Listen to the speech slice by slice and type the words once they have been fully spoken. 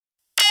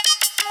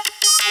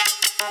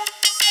They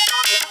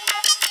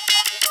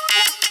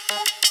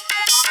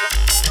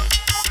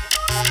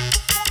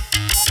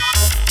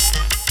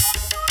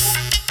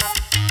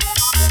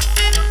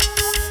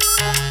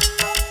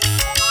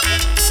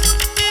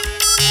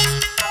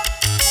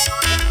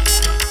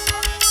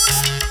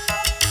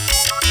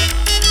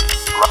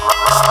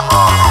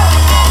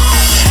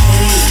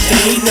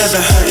ain't never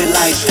heard it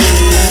like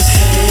this.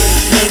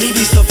 Man, he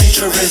be so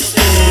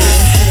futuristic.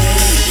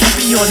 He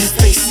be on his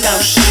face now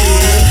shit.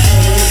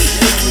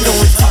 They can go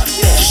and talk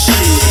that shit.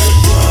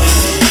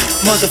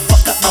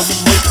 Motherfucker, I'm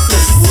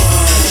weightless.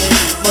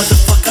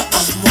 Motherfucker,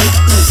 I'm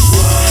weightless.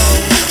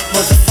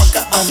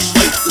 Motherfucker, I'm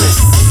weightless.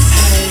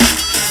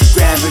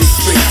 Gravity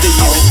free. The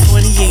year is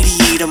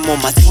 2088, I'm on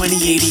my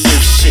 2088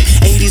 shit.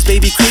 80s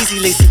baby crazy,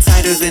 lacing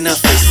tighter than a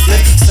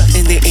facelift.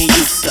 Something they ain't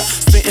used to.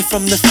 Spitting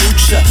from the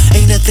future,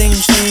 ain't a thing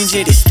changed,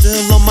 yeah, they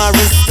still on my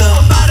wrist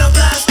up.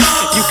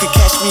 You could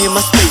catch me in my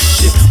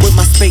spaceship with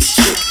my space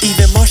chick.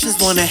 Even Martians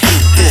wanna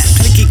hate this.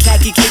 Clicky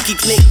clacky clicky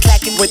click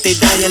clacking with their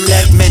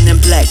dialect. Men in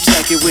black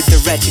jacket with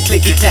the ratchet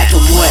clicky clack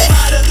 'em wet.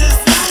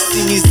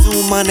 See me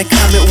zoom on a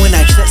comet when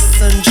I jet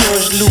son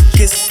George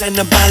Lucas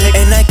anabolic,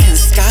 and I can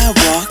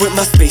skywalk with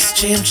my Space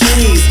Jam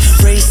J's.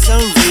 Raise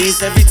sun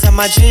rays every time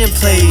my jam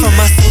plays. From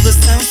my solar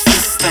sound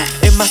system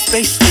in my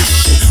space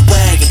station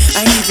wagon,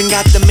 I even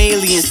got them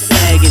aliens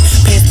sagging.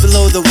 Pants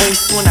below the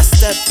waist when I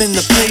step in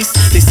the place.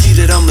 They see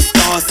that I'm a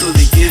star, so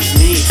they give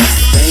me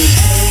space.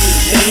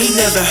 They ain't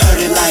never heard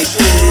it like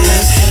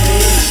this.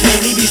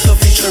 Man, he be so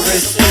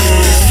futuristic.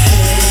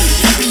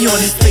 He be on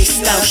his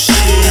face now shit.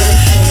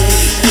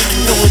 They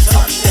can go and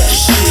talk that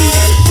shit.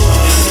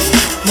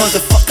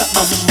 Motherfucker,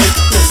 I'm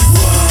weightless.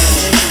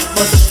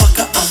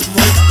 Motherfucker, I'm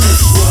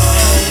weightless.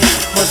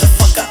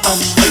 Motherfucker, I'm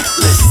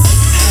weightless.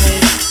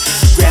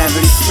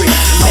 Gravity free.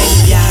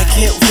 Maybe I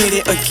get with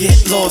it or get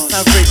lost. I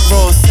Rick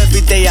Ross.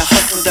 Every day I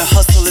hustle. The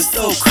hustle is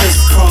so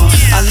crisscross.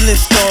 I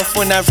lift off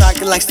when I rock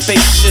it like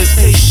spaceships.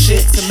 Say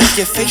shit to make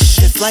your face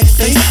shift like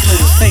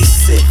faceless.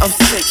 Face it, I'm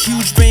sick.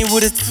 Huge brain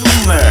with a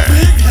tumor.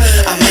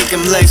 I make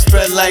them legs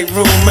spread like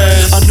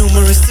rumors. On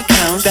numerous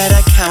accounts that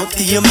I count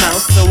the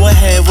amount. So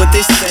ahead what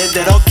they said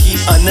that I'll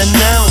keep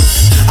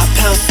unannounced. I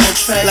pounce on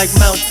track like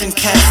mountain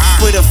cats.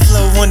 With a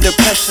flow under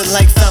pressure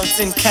like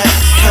fountain cats.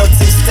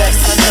 Counting stacks,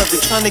 I love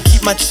it. Trying to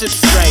keep my chips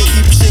right.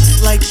 Keep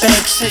chicks like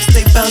bad chicks,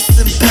 they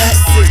bouncing back.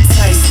 Sit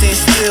tight, stand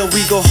still,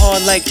 we go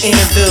hard like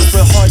anvils.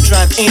 With hard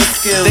drive and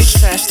skills, they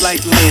trash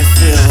like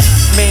landfills.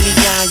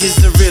 ManyIdeaZ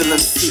the real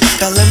MC.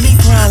 Now let me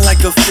grind like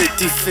a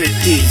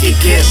 50-50, you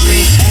get me?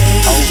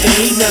 Oh,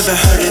 they ain't never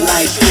heard it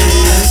like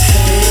this.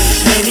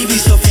 Man, he be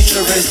so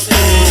futuristic.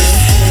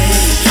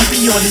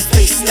 He be on his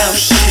face now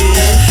shit.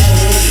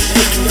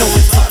 They can go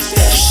and talk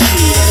that shit.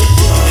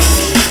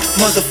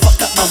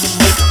 Motherfucker, I'm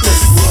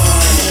weightless.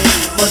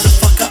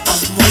 Motherfucker,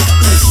 I'm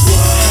weightless.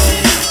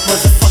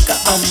 Motherfucker,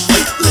 I'm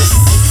weightless.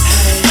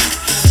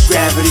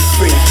 Gravity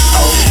free.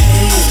 Oh,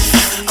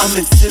 I'm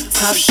in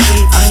tip-top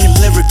shape. I am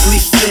lyrically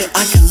fit.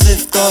 I can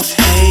lift off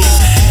hate.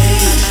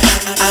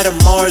 Out of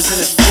Mars in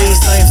a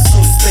space. I am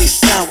so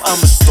spaced out. I'm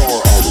a star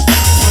out of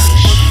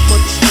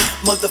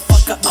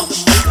motherfucker, I'm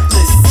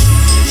weightless.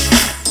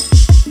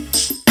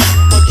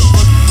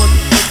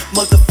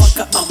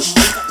 Motherfucker, I'm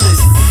weightless.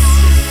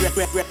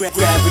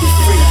 Gravity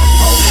free.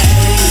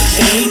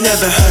 They ain't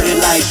never heard it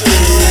like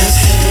this.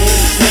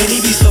 Man, he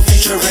be so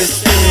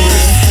futuristic.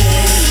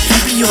 He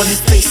be on his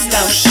face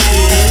now shit.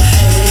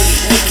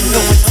 They can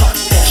go and talk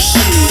that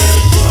shit.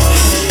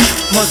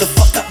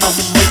 Motherfucker, I'm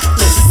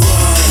weightless.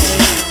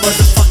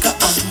 Motherfucker,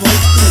 I'm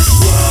weightless.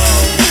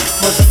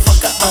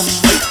 Motherfucker, I'm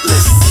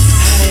weightless.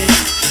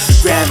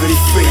 Gravity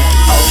free.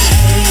 Oh,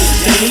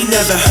 they ain't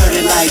never heard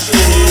it like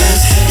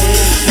this.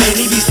 Man,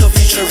 he be so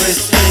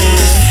futuristic.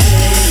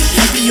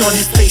 He be on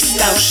his face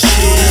now shit.